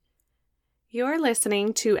You're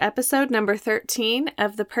listening to episode number 13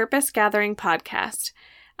 of the Purpose Gathering podcast.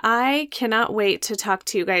 I cannot wait to talk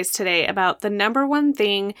to you guys today about the number one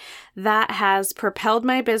thing that has propelled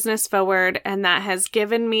my business forward and that has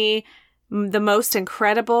given me the most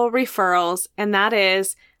incredible referrals, and that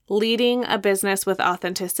is leading a business with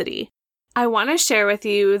authenticity. I want to share with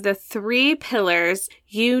you the 3 pillars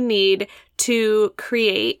you need to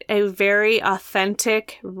create a very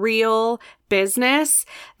authentic, real business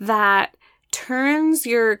that turns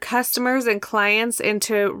your customers and clients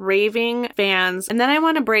into raving fans. And then I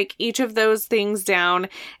want to break each of those things down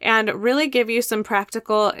and really give you some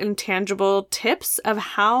practical and tangible tips of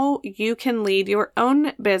how you can lead your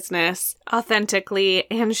own business authentically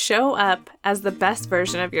and show up as the best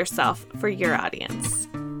version of yourself for your audience.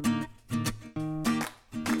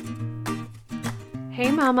 Hey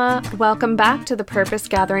mama, welcome back to the Purpose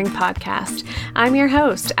Gathering podcast. I'm your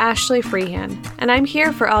host, Ashley Freehan, and I'm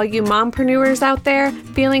here for all you mompreneurs out there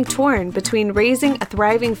feeling torn between raising a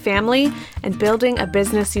thriving family and building a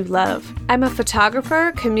business you love. I'm a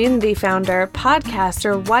photographer, community founder,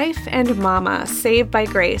 podcaster, wife, and mama saved by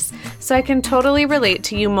grace, so I can totally relate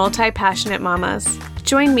to you multi-passionate mamas.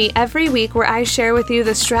 Join me every week where I share with you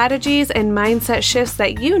the strategies and mindset shifts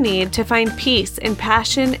that you need to find peace and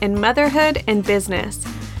passion in motherhood and business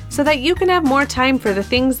so that you can have more time for the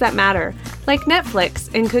things that matter, like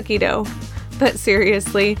Netflix and cookie dough. But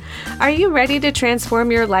seriously, are you ready to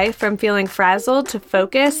transform your life from feeling frazzled to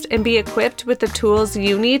focused and be equipped with the tools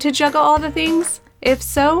you need to juggle all the things? If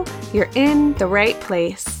so, you're in the right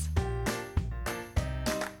place.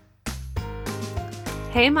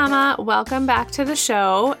 Hey mama, welcome back to the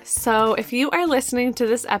show. So if you are listening to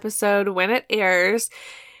this episode when it airs,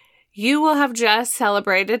 you will have just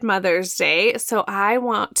celebrated Mother's Day. So I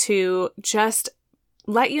want to just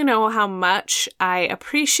let you know how much I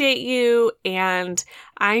appreciate you, and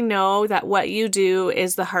I know that what you do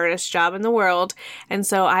is the hardest job in the world. And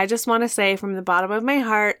so I just want to say from the bottom of my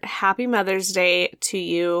heart, happy Mother's Day to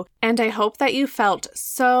you. And I hope that you felt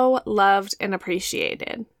so loved and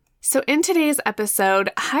appreciated. So in today's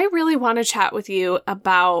episode, I really want to chat with you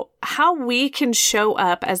about how we can show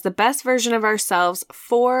up as the best version of ourselves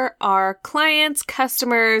for our clients,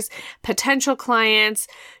 customers, potential clients,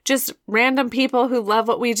 just random people who love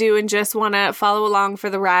what we do and just want to follow along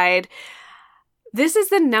for the ride. This is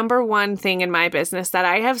the number one thing in my business that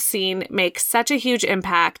I have seen make such a huge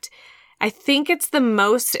impact. I think it's the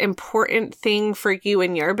most important thing for you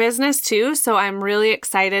in your business too, so I'm really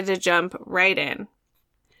excited to jump right in.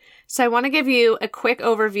 So I want to give you a quick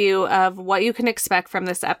overview of what you can expect from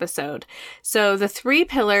this episode. So the 3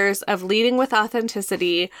 pillars of leading with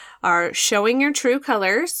authenticity are showing your true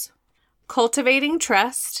colors, cultivating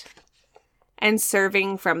trust, and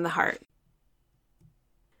serving from the heart.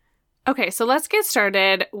 Okay, so let's get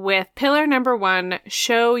started with pillar number 1,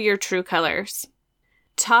 show your true colors.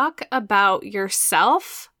 Talk about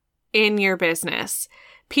yourself in your business.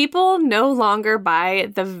 People no longer buy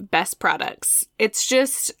the best products. It's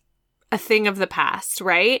just a thing of the past,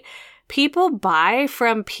 right? People buy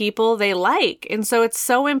from people they like. And so it's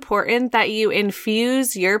so important that you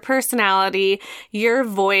infuse your personality, your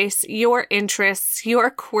voice, your interests, your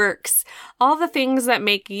quirks, all the things that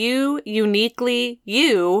make you uniquely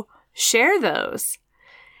you, share those.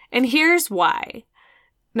 And here's why.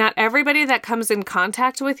 Not everybody that comes in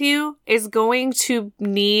contact with you is going to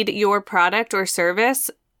need your product or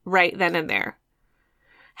service right then and there.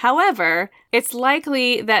 However, it's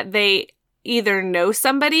likely that they either know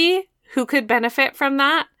somebody who could benefit from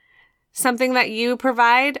that, something that you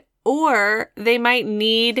provide, or they might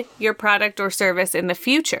need your product or service in the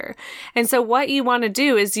future. And so what you want to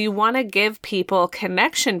do is you want to give people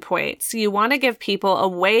connection points. You want to give people a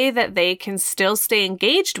way that they can still stay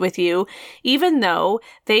engaged with you, even though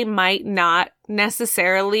they might not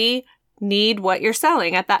necessarily need what you're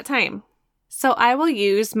selling at that time. So I will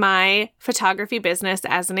use my photography business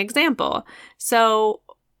as an example. So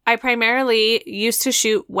I primarily used to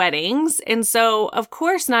shoot weddings. And so, of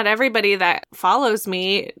course, not everybody that follows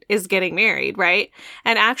me is getting married, right?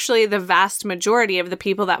 And actually, the vast majority of the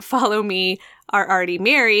people that follow me are already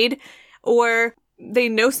married, or they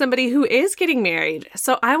know somebody who is getting married.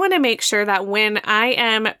 So I want to make sure that when I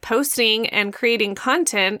am posting and creating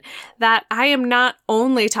content, that I am not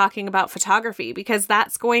only talking about photography, because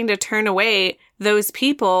that's going to turn away those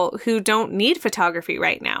people who don't need photography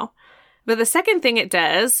right now. But the second thing it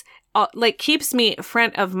does, keeps me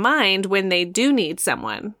front of mind when they do need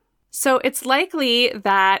someone. So it's likely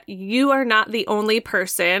that you are not the only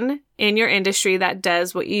person in your industry that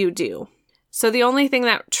does what you do. So the only thing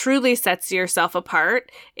that truly sets yourself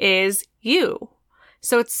apart is you.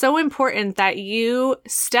 So it's so important that you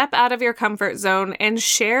step out of your comfort zone and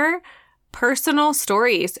share personal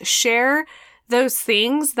stories. Share those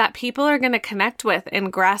things that people are going to connect with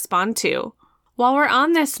and grasp onto. While we're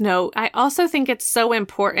on this note, I also think it's so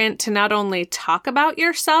important to not only talk about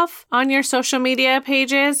yourself on your social media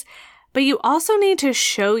pages, but you also need to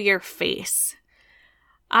show your face.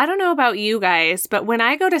 I don't know about you guys, but when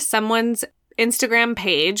I go to someone's Instagram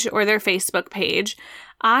page or their Facebook page,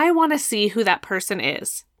 I want to see who that person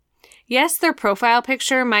is. Yes, their profile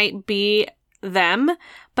picture might be them,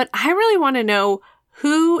 but I really want to know,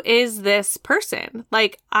 who is this person?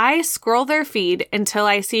 Like, I scroll their feed until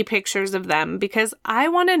I see pictures of them because I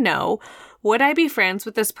want to know, would I be friends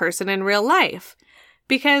with this person in real life?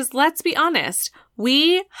 Because let's be honest,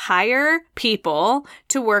 we hire people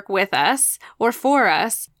to work with us or for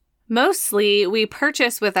us. Mostly, we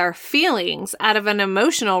purchase with our feelings out of an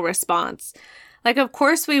emotional response. Like, of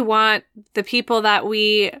course, we want the people that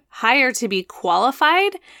we hire to be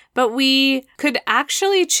qualified, but we could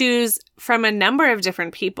actually choose from a number of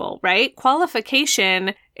different people, right?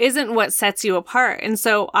 Qualification isn't what sets you apart. And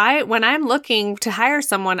so when I'm looking to hire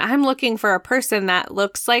someone, I'm looking for a person that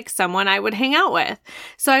looks like someone I would hang out with.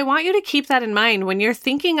 So I want you to keep that in mind when you're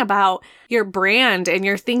thinking about your brand and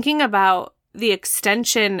you're thinking about the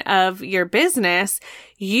extension of your business.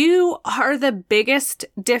 You are the biggest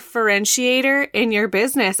differentiator in your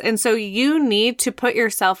business. And so you need to put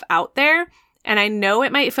yourself out there. And I know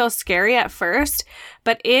it might feel scary at first,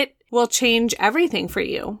 but it will change everything for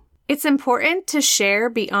you. It's important to share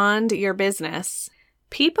beyond your business.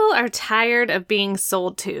 People are tired of being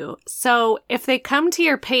sold to. So if they come to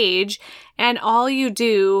your page and all you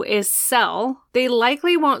do is sell, they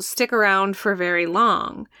likely won't stick around for very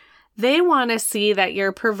long. They want to see that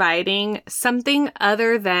you're providing something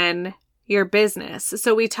other than your business.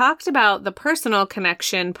 So we talked about the personal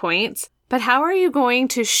connection points, but how are you going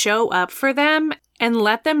to show up for them and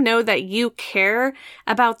let them know that you care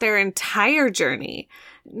about their entire journey,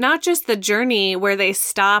 not just the journey where they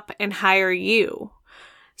stop and hire you?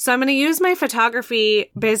 So I'm going to use my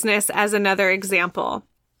photography business as another example.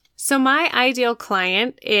 So my ideal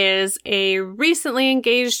client is a recently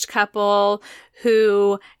engaged couple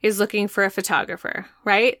who is looking for a photographer,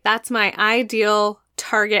 right? That's my ideal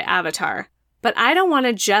target avatar. But I don't want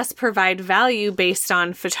to just provide value based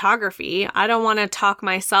on photography. I don't want to talk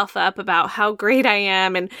myself up about how great I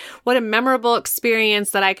am and what a memorable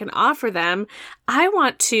experience that I can offer them. I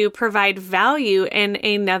want to provide value in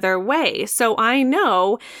another way. So I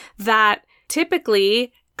know that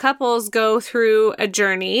typically couples go through a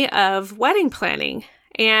journey of wedding planning.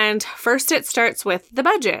 And first it starts with the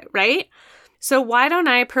budget, right? So why don't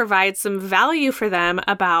I provide some value for them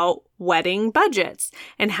about wedding budgets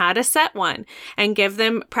and how to set one, and give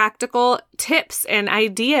them practical tips and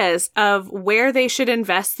ideas of where they should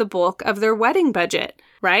invest the bulk of their wedding budget,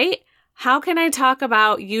 right? How can I talk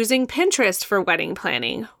about using Pinterest for wedding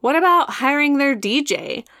planning? What about hiring their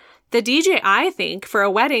DJ? The DJ, I think, for a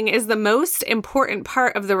wedding is the most important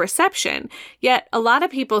part of the reception, yet a lot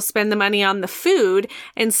of people spend the money on the food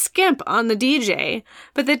and skimp on the DJ.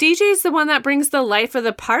 But the DJ is the one that brings the life of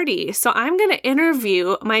the party, so I'm going to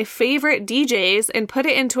interview my favorite DJs and put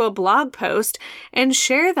it into a blog post and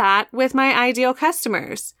share that with my ideal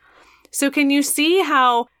customers. So can you see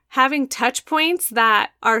how having touch points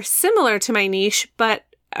that are similar to my niche but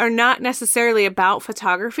are not necessarily about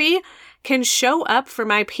photography can show up for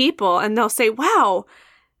my people, and they'll say, wow,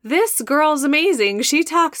 this girl's amazing. She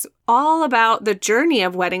talks all about the journey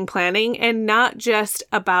of wedding planning and not just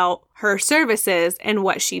about her services and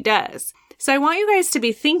what she does. So I want you guys to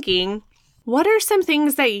be thinking, what are some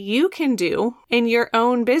things that you can do in your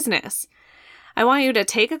own business? I want you to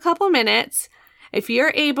take a couple minutes. If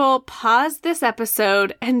you're able, pause this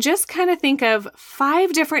episode and just kind of think of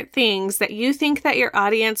 5 different things that you think that your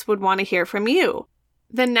audience would want to hear from you.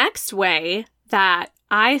 The next way that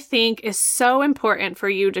I think is so important for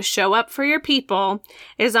you to show up for your people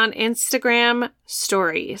is on Instagram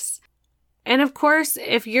stories. And of course,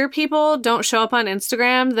 if your people don't show up on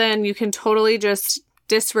Instagram, then you can totally just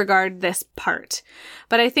disregard this part.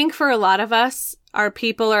 But I think for a lot of us, our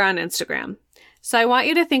people are on Instagram. So I want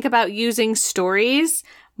you to think about using stories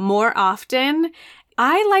more often.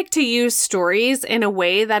 I like to use stories in a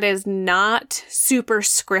way that is not super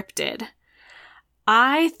scripted.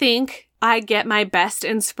 I think I get my best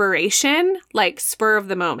inspiration like spur of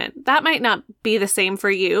the moment. That might not be the same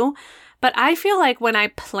for you, but I feel like when I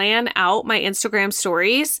plan out my Instagram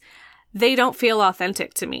stories, they don't feel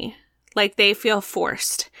authentic to me. Like they feel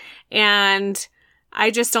forced. And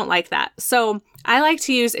I just don't like that. So I like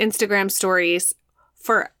to use Instagram stories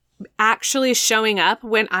for actually showing up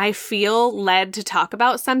when I feel led to talk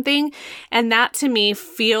about something. And that to me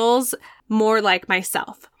feels more like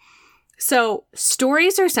myself. So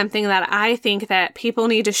stories are something that I think that people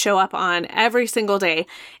need to show up on every single day,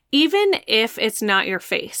 even if it's not your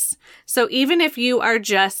face. So even if you are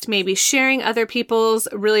just maybe sharing other people's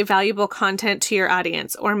really valuable content to your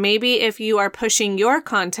audience, or maybe if you are pushing your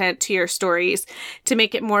content to your stories to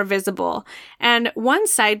make it more visible. And one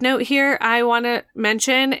side note here I want to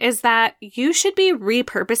mention is that you should be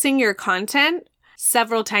repurposing your content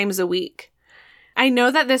several times a week. I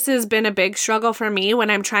know that this has been a big struggle for me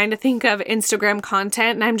when I'm trying to think of Instagram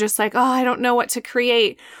content and I'm just like, oh, I don't know what to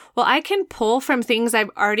create. Well, I can pull from things I've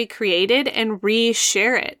already created and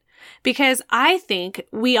re-share it, because I think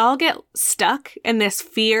we all get stuck in this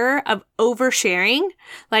fear of oversharing.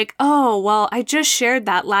 Like, oh, well, I just shared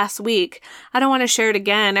that last week. I don't want to share it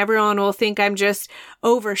again. Everyone will think I'm just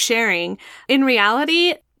oversharing. In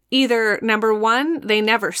reality, either number one, they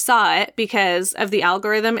never saw it because of the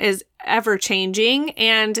algorithm is ever changing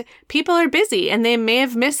and people are busy and they may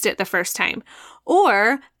have missed it the first time,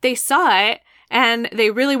 or they saw it and they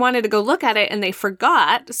really wanted to go look at it and they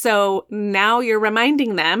forgot. So now you're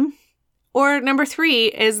reminding them. Or number three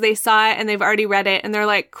is they saw it and they've already read it and they're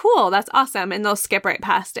like, cool, that's awesome. And they'll skip right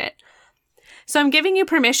past it. So I'm giving you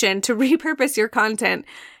permission to repurpose your content.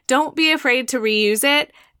 Don't be afraid to reuse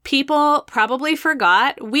it. People probably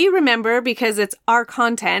forgot. We remember because it's our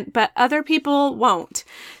content, but other people won't.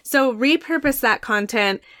 So repurpose that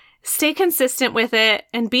content, stay consistent with it,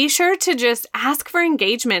 and be sure to just ask for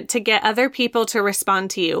engagement to get other people to respond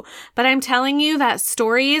to you. But I'm telling you that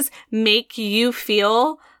stories make you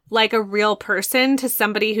feel like a real person to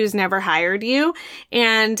somebody who's never hired you.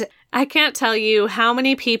 And I can't tell you how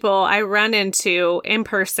many people I run into in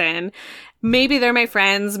person. Maybe they're my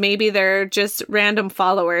friends, maybe they're just random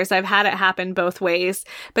followers. I've had it happen both ways,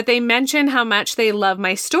 but they mention how much they love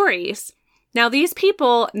my stories. Now, these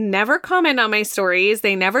people never comment on my stories,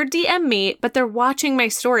 they never DM me, but they're watching my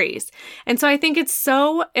stories. And so I think it's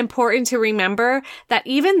so important to remember that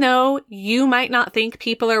even though you might not think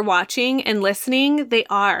people are watching and listening, they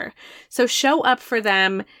are. So show up for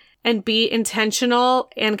them and be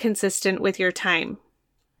intentional and consistent with your time.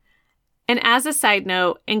 And as a side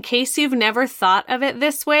note, in case you've never thought of it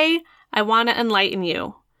this way, I want to enlighten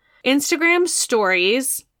you. Instagram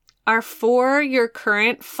stories are for your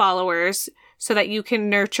current followers so that you can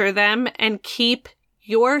nurture them and keep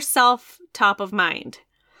yourself top of mind.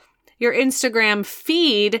 Your Instagram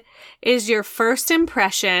feed is your first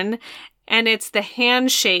impression, and it's the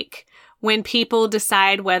handshake when people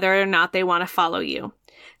decide whether or not they want to follow you.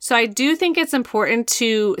 So I do think it's important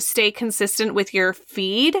to stay consistent with your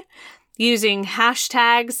feed, using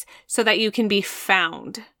hashtags so that you can be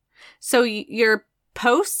found. So your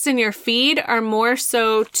posts in your feed are more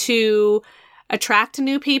so to attract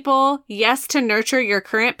new people, yes, to nurture your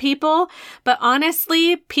current people, but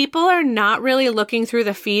honestly, people are not really looking through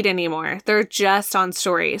the feed anymore. They're just on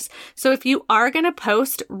stories. So if you are going to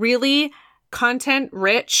post really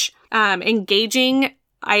content-rich, engaging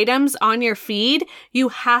items on your feed, you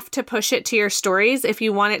have to push it to your stories if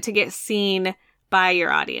you want it to get seen by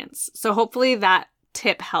your audience. So hopefully that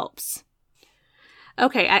tip helps.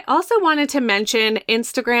 Okay, I also wanted to mention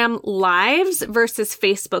Instagram Lives versus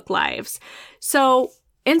Facebook Lives. So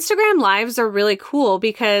Instagram Lives are really cool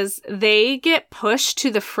because they get pushed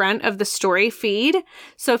to the front of the story feed.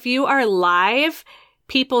 So if you are live,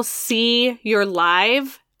 people see your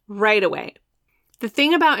live right away. The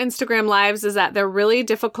thing about Instagram Lives is that they're really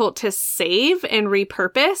difficult to save and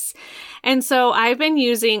repurpose. And so I've been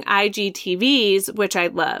using IGTVs, which I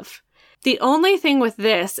love. The only thing with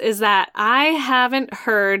this is that I haven't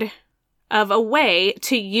heard of a way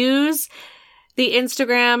to use the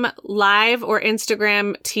Instagram Live or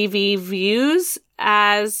Instagram TV views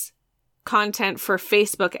as content for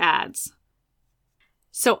Facebook ads.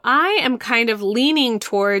 So I am kind of leaning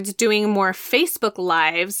towards doing more Facebook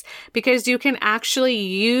Lives because you can actually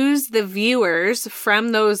use the viewers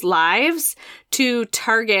from those lives to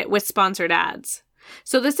target with sponsored ads.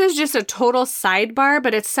 So this is just a total sidebar,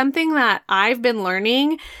 but it's something that I've been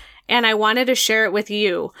learning and I wanted to share it with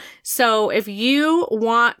you. So if you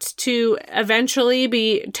want to eventually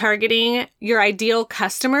be targeting your ideal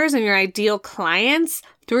customers and your ideal clients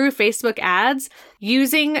through Facebook ads,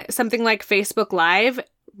 using something like Facebook Live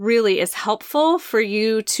really is helpful for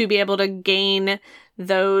you to be able to gain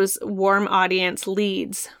those warm audience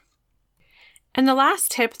leads. And the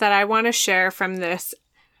last tip that I want to share from this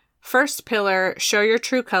first pillar, show your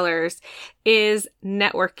true colors, is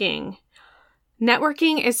networking.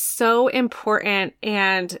 Networking is so important,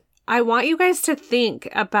 and I want you guys to think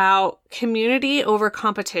about community over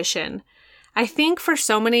competition. I think for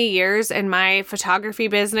so many years in my photography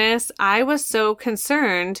business, I was so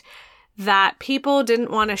concerned that people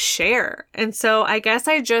didn't want to share. And so I guess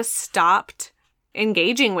I just stopped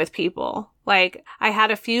engaging with people. Like, I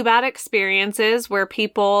had a few bad experiences where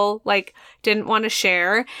people didn't want to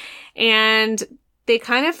share, and they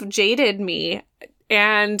kind of jaded me.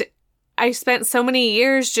 And I spent so many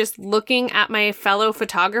years just looking at my fellow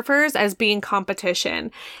photographers as being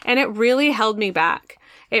competition, and it really held me back.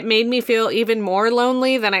 It made me feel even more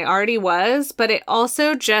lonely than I already was, but it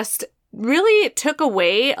also just really took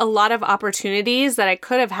away a lot of opportunities that I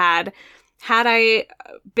could have had I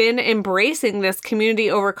been embracing this community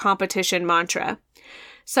over competition mantra.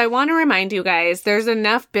 So I want to remind you guys, there's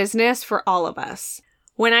enough business for all of us.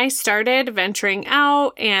 When I started venturing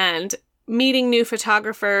out and meeting new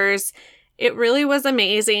photographers, it really was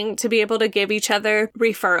amazing to be able to give each other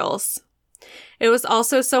referrals. It was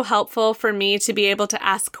also so helpful for me to be able to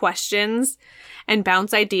ask questions and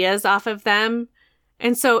bounce ideas off of them.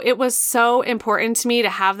 And so it was so important to me to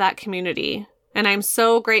have that community. And I'm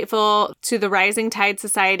so grateful to the Rising Tide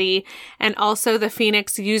Society and also the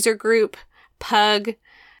Phoenix User Group, PUG,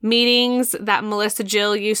 meetings that Melissa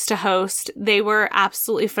Jill used to host. They were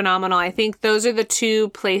absolutely phenomenal. I think those are the two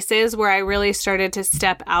places where I really started to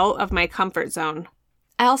step out of my comfort zone.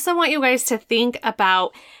 I also want you guys to think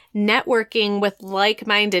about networking with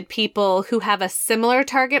like-minded people who have a similar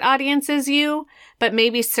target audience as you, but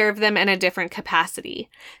maybe serve them in a different capacity.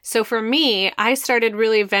 So for me, I started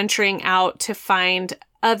really venturing out to find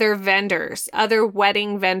other vendors, other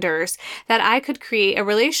wedding vendors that I could create a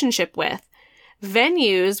relationship with.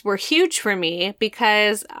 Venues were huge for me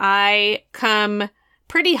because I come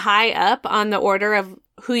pretty high up on the order of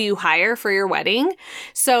who you hire for your wedding.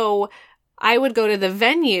 So I would go to the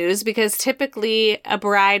venues because typically a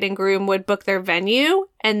bride and groom would book their venue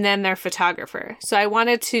and then their photographer. So I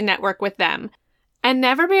wanted to network with them. And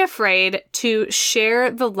never be afraid to share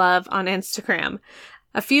the love on Instagram.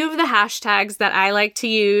 A few of the hashtags that I like to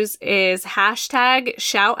use is hashtag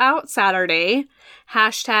 #ShoutOutSaturday,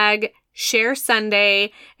 hashtag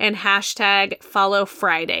 #ShareSunday, and hashtag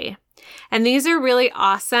 #FollowFriday. And these are really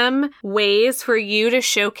awesome ways for you to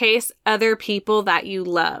showcase other people that you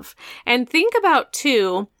love. And think about,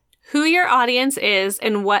 too, who your audience is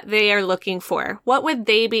and what they are looking for. What would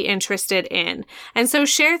they be interested in? And so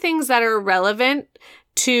share things that are relevant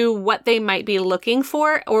to what they might be looking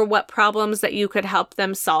for or what problems that you could help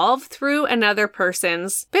them solve through another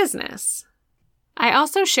person's business. I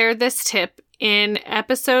also shared this tip in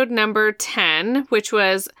episode number 10, which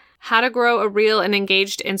was how to grow a real and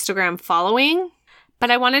engaged Instagram following,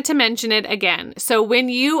 but I wanted to mention it again. So when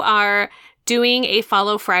you are doing a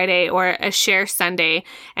Follow Friday or a Share Sunday,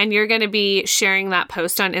 and you're going to be sharing that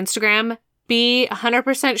post on Instagram, be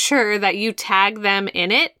 100% sure that you tag them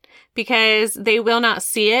in it, because they will not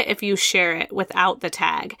see it if you share it without the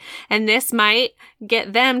tag. And this might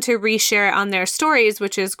get them to reshare it on their stories,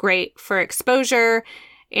 which is great for exposure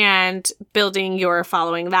and building your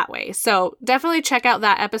following that way. So definitely check out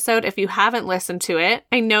that episode if you haven't listened to it.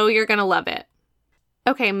 I know you're going to love it.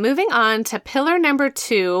 Okay, moving on to pillar number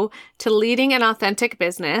 2 to leading an authentic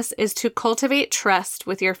business is to cultivate trust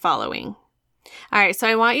with your following. All right, so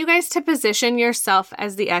I want you guys to position yourself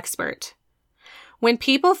as the expert. When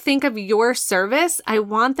people think of your service, I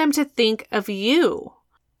want them to think of you.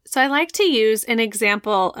 So I like to use an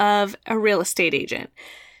example of a real estate agent.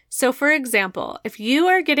 So for example, if you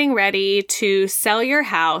are getting ready to sell your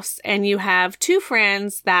house and you have 2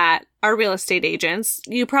 friends that are real estate agents,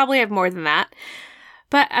 you probably have more than that,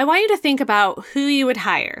 but I want you to think about who you would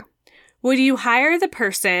hire. Would you hire the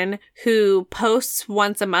person who posts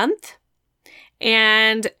once a month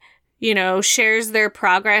and, shares their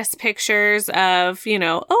progress pictures of,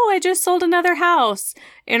 I just sold another house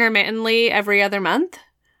intermittently every other month?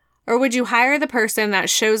 Or would you hire the person that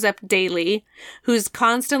shows up daily, who's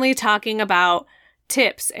constantly talking about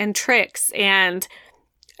tips and tricks and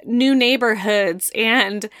new neighborhoods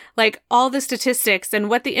and all the statistics and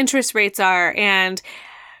what the interest rates are and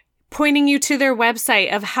pointing you to their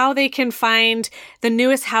website of how they can find the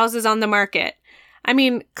newest houses on the market? I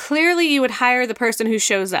mean, clearly you would hire the person who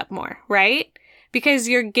shows up more, right? Because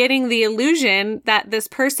you're getting the illusion that this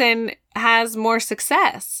person has more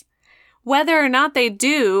success. Whether or not they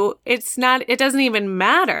do, it doesn't even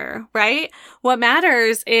matter, right? What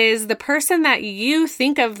matters is the person that you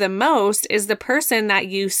think of the most is the person that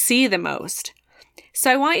you see the most.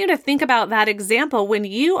 So I want you to think about that example when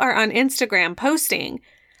you are on Instagram posting.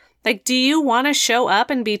 Like, do you want to show up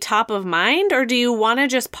and be top of mind, or do you want to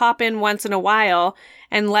just pop in once in a while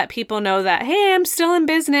and let people know that, hey, I'm still in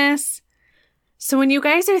business? So when you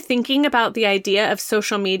guys are thinking about the idea of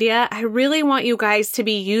social media, I really want you guys to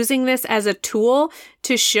be using this as a tool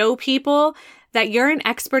to show people that you're an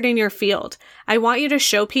expert in your field. I want you to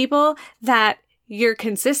show people that you're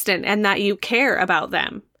consistent and that you care about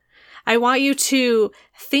them. I want you to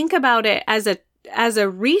think about it as a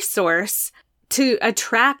resource to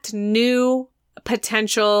attract new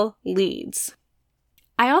potential leads.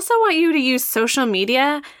 I also want you to use social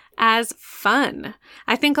media as fun.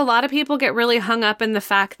 I think a lot of people get really hung up in the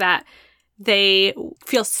fact that they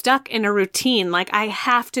feel stuck in a routine, like I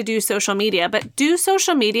have to do social media, but do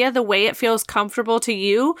social media the way it feels comfortable to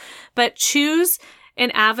you, but choose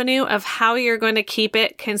an avenue of how you're going to keep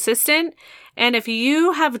it consistent. And if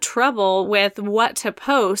you have trouble with what to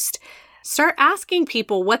post, start asking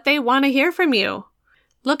people what they want to hear from you.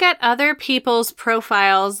 Look at other people's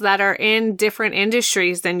profiles that are in different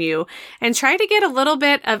industries than you and try to get a little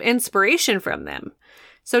bit of inspiration from them.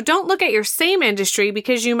 So don't look at your same industry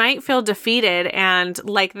because you might feel defeated and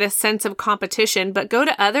like this sense of competition, but go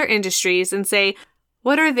to other industries and say,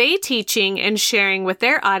 what are they teaching and sharing with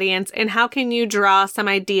their audience, and how can you draw some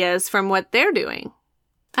ideas from what they're doing?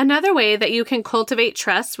 Another way that you can cultivate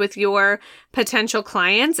trust with your potential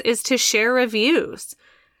clients is to share reviews.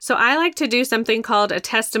 So I like to do something called a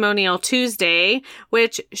Testimonial Tuesday,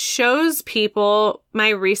 which shows people my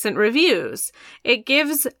recent reviews. It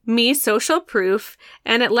gives me social proof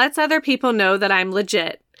and it lets other people know that I'm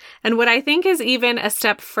legit. And what I think is even a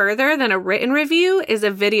step further than a written review is a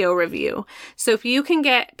video review. So if you can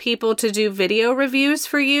get people to do video reviews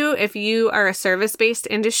for you, if you are a service-based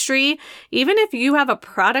industry, even if you have a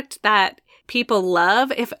product that people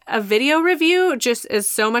love, if a video review just is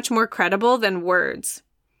so much more credible than words.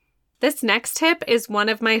 This next tip is one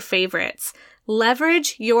of my favorites.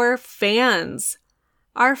 Leverage your fans.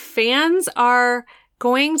 Our fans are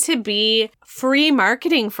going to be free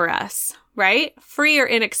marketing for us, right? Free or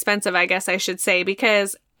inexpensive, I guess I should say,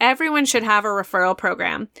 because everyone should have a referral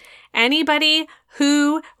program. Anybody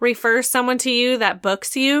who refers someone to you that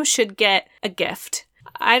books you should get a gift.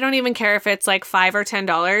 I don't even care if it's like $5 or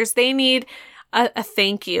 $10. They need a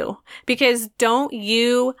thank you, because don't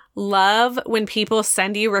you love when people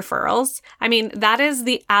send you referrals? I mean, that is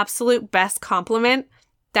the absolute best compliment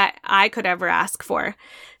that I could ever ask for.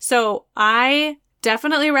 So I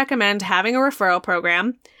definitely recommend having a referral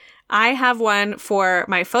program. I have one for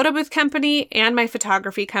my photo booth company and my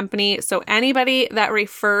photography company. So anybody that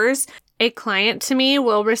refers a client to me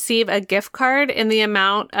will receive a gift card in the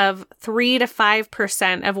amount of 3 to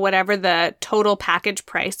 5% of whatever the total package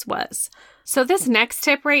price was. So this next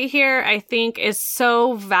tip right here, I think is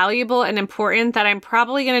so valuable and important that I'm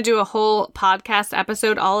probably going to do a whole podcast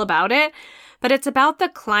episode all about it. But it's about the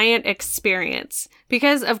client experience.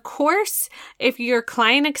 Because of course, if your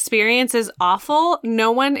client experience is awful,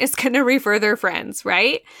 no one is going to refer their friends,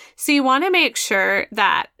 right? So you want to make sure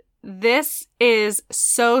that this is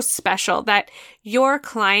so special, that your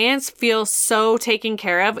clients feel so taken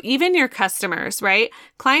care of, even your customers, right?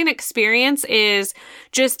 Client experience is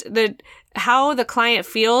just how the client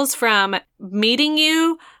feels from meeting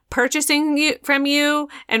you, purchasing from you,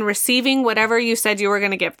 and receiving whatever you said you were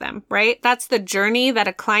going to give them, right? That's the journey that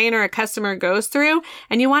a client or a customer goes through,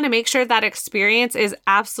 and you want to make sure that experience is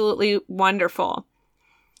absolutely wonderful.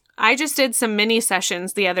 I just did some mini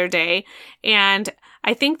sessions the other day, and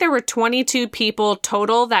I think there were 22 people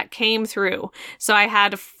total that came through. So I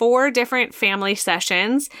had 4 different family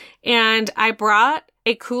sessions, and I brought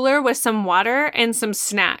a cooler with some water and some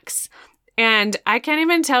snacks. And I can't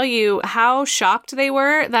even tell you how shocked they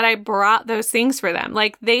were that I brought those things for them.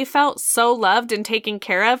 Like, they felt so loved and taken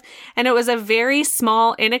care of. And it was a very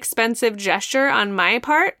small, inexpensive gesture on my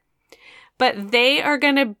part. But they are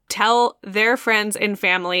going to tell their friends and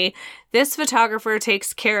family, this photographer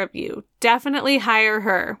takes care of you. Definitely hire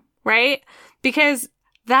her, right? Because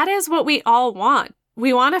that is what we all want.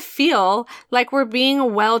 We want to feel like we're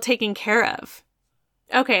being well taken care of.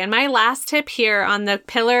 Okay, and my last tip here on the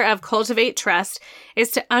pillar of cultivate trust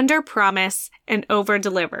is to underpromise and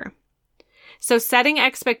overdeliver. So setting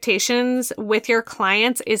expectations with your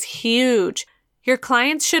clients is huge. Your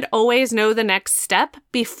clients should always know the next step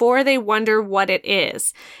before they wonder what it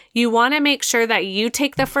is. You want to make sure that you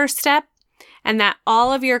take the first step and that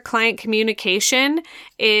all of your client communication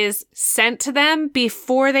is sent to them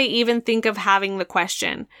before they even think of having the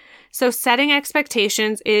question. So setting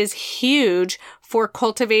expectations is huge for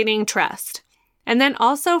cultivating trust. And then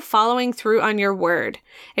also following through on your word.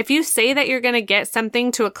 If you say that you're going to get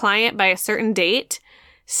something to a client by a certain date,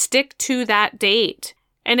 stick to that date.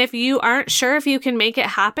 And if you aren't sure if you can make it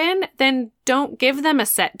happen, then don't give them a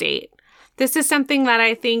set date. This is something that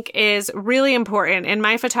I think is really important in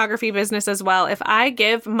my photography business as well. If I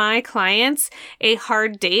give my clients a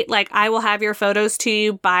hard date, like I will have your photos to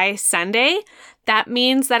you by Sunday, that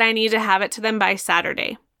means that I need to have it to them by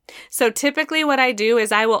Saturday. So typically what I do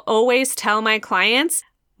is I will always tell my clients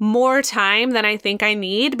more time than I think I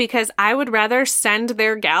need because I would rather send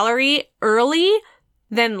their gallery early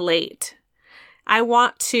than late. I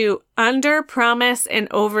want to under-promise and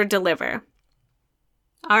over-deliver.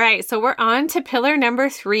 All right, so we're on to pillar number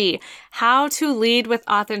 3. How to lead with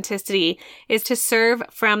authenticity is to serve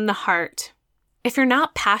from the heart. If you're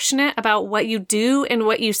not passionate about what you do and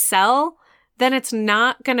what you sell, then it's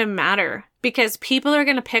not going to matter because people are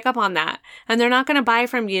going to pick up on that and they're not going to buy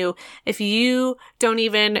from you if you don't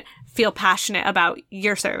even feel passionate about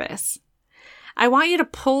your service. I want you to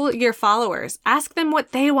pull your followers. Ask them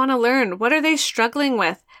what they want to learn. What are they struggling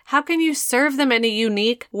with? How can you serve them in a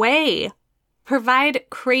unique way? Provide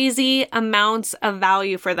crazy amounts of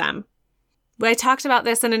value for them. I talked about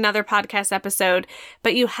this in another podcast episode,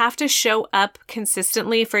 but you have to show up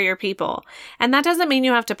consistently for your people. And that doesn't mean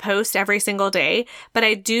you have to post every single day, but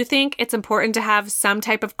I do think it's important to have some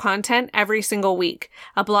type of content every single week.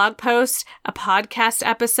 A blog post, a podcast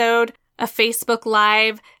episode, a Facebook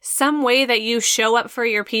Live, some way that you show up for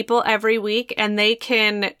your people every week and they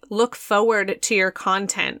can look forward to your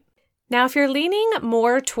content. Now, if you're leaning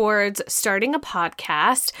more towards starting a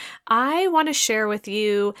podcast, I want to share with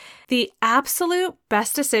you the absolute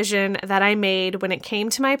best decision that I made when it came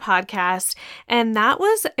to my podcast, and that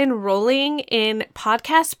was enrolling in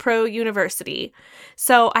Podcast Pro University.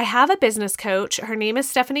 So I have a business coach. Her name is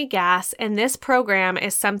Stephanie Gass, and this program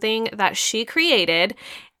is something that she created.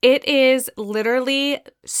 It is literally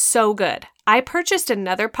so good. I purchased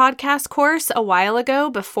another podcast course a while ago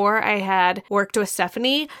before I had worked with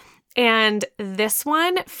Stephanie. And this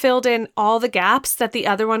one filled in all the gaps that the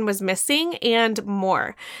other one was missing and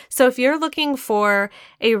more. So if you're looking for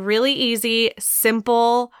a really easy,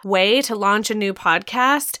 simple way to launch a new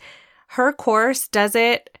podcast, her course does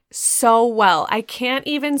it so well. I can't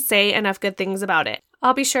even say enough good things about it.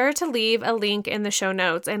 I'll be sure to leave a link in the show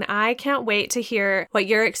notes, and I can't wait to hear what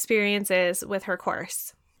your experience is with her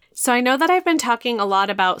course. So I know that I've been talking a lot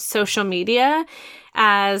about social media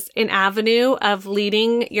as an avenue of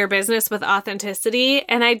leading your business with authenticity.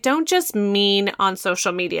 And I don't just mean on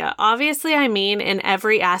social media. Obviously, I mean in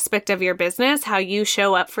every aspect of your business, how you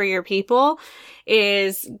show up for your people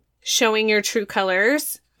is showing your true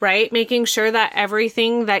colors, right? Making sure that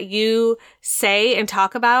everything that you say and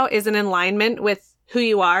talk about is in alignment with who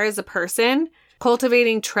you are as a person.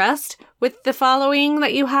 Cultivating trust with the following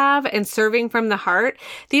that you have and serving from the heart.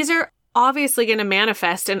 These are obviously going to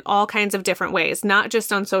manifest in all kinds of different ways, not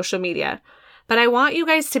just on social media. But I want you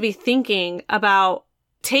guys to be thinking about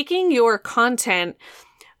taking your content,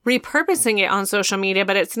 repurposing it on social media,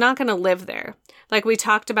 but it's not going to live there. Like we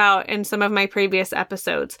talked about in some of my previous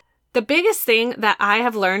episodes. The biggest thing that I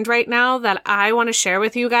have learned right now that I want to share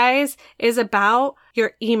with you guys is about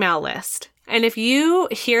your email list. And if you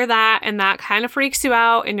hear that and that kind of freaks you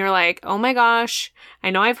out and you're like, oh my gosh, I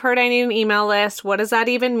know I've heard I need an email list. What does that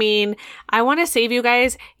even mean? I want to save you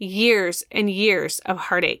guys years and years of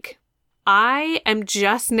heartache. I am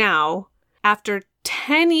just now, after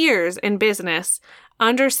 10 years in business,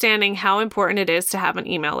 understanding how important it is to have an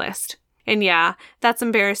email list. And yeah, that's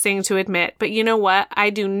embarrassing to admit, but you know what? I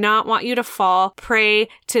do not want you to fall prey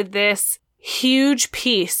to this huge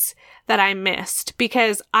piece that I missed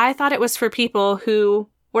because I thought it was for people who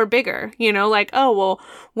were bigger, like, oh, well,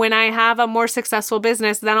 when I have a more successful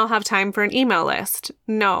business, then I'll have time for an email list.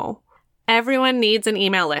 No, everyone needs an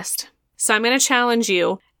email list. So I'm going to challenge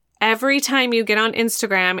you every time you get on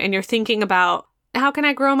Instagram and you're thinking about, how can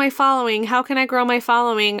I grow my following? How can I grow my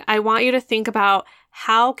following? I want you to think about,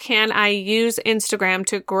 how can I use Instagram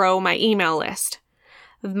to grow my email list?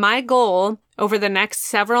 My goal over the next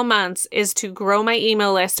several months is to grow my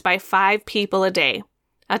email list by 5 people a day.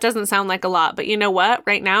 That doesn't sound like a lot, but you know what?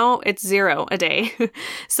 Right now, it's 0 a day.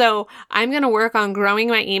 So I'm going to work on growing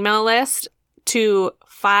my email list to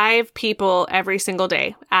 5 people every single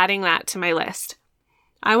day, adding that to my list.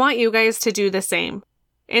 I want you guys to do the same.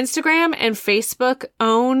 Instagram and Facebook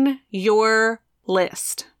own your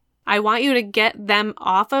list. I want you to get them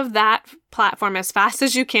off of that platform as fast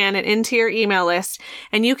as you can and into your email list.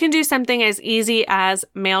 And you can do something as easy as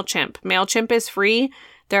MailChimp. MailChimp is free.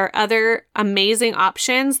 There are other amazing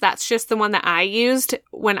options. That's just the one that I used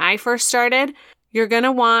when I first started. you're going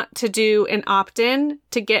to want to do an opt-in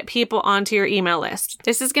to get people onto your email list.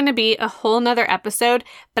 This is going to be a whole nother episode,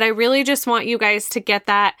 but I really just want you guys to get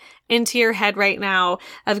that into your head right now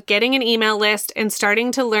of getting an email list and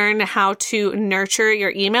starting to learn how to nurture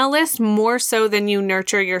your email list more so than you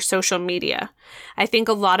nurture your social media. I think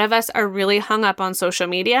a lot of us are really hung up on social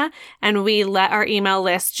media and we let our email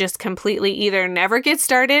list just completely either never get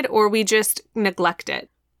started or we just neglect it.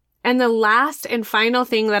 And the last and final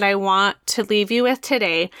thing that I want to leave you with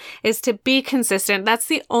today is to be consistent. That's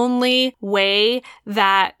the only way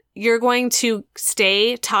that you're going to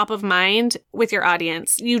stay top of mind with your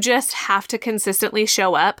audience. You just have to consistently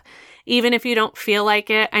show up, even if you don't feel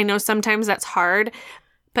like it. I know sometimes that's hard,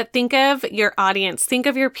 but think of your audience. Think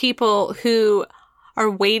of your people who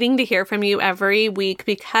are waiting to hear from you every week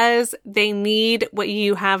because they need what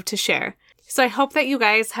you have to share. So I hope that you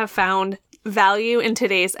guys have found value in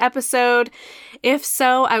today's episode. If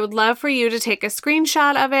so, I would love for you to take a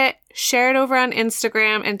screenshot of it, share it over on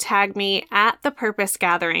Instagram, and tag me at The Purpose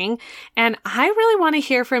Gathering. And I really want to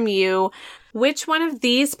hear from you. Which one of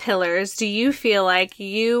these pillars do you feel like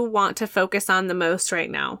you want to focus on the most right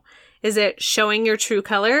now? Is it showing your true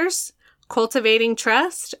colors, cultivating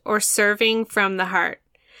trust, or serving from the heart?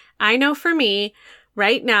 I know for me,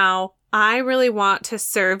 right now, I really want to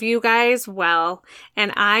serve you guys well,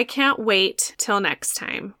 and I can't wait till next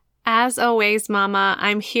time. As always, Mama,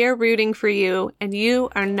 I'm here rooting for you, and you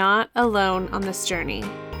are not alone on this journey.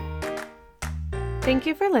 Thank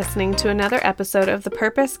you for listening to another episode of the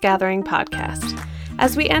Purpose Gathering podcast.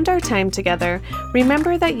 As we end our time together,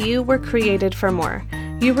 remember that you were created for more.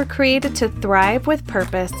 You were created to thrive with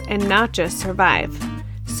purpose and not just survive.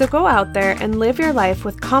 So go out there and live your life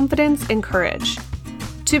with confidence and courage.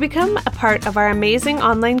 To become a part of our amazing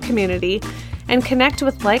online community and connect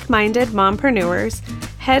with like-minded mompreneurs,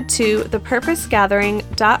 head to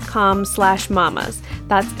thepurposegathering.com/mamas.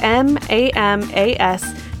 That's MAMAS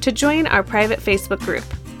to join our private Facebook group.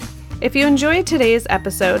 If you enjoyed today's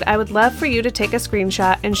episode, I would love for you to take a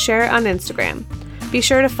screenshot and share it on Instagram. Be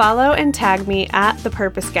sure to follow and tag me at The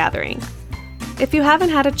Purpose Gathering. If you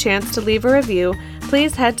haven't had a chance to leave a review,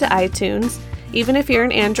 please head to iTunes, even if you're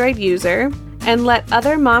an Android user, and let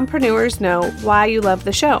other mompreneurs know why you love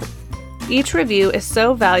the show. Each review is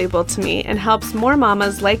so valuable to me and helps more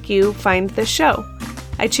mamas like you find this show.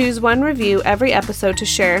 I choose one review every episode to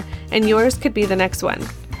share, and yours could be the next one.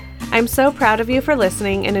 I'm so proud of you for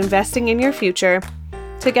listening and investing in your future.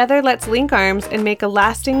 Together, let's link arms and make a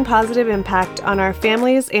lasting positive impact on our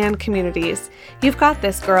families and communities. You've got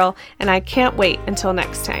this, girl, and I can't wait until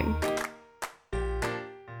next time.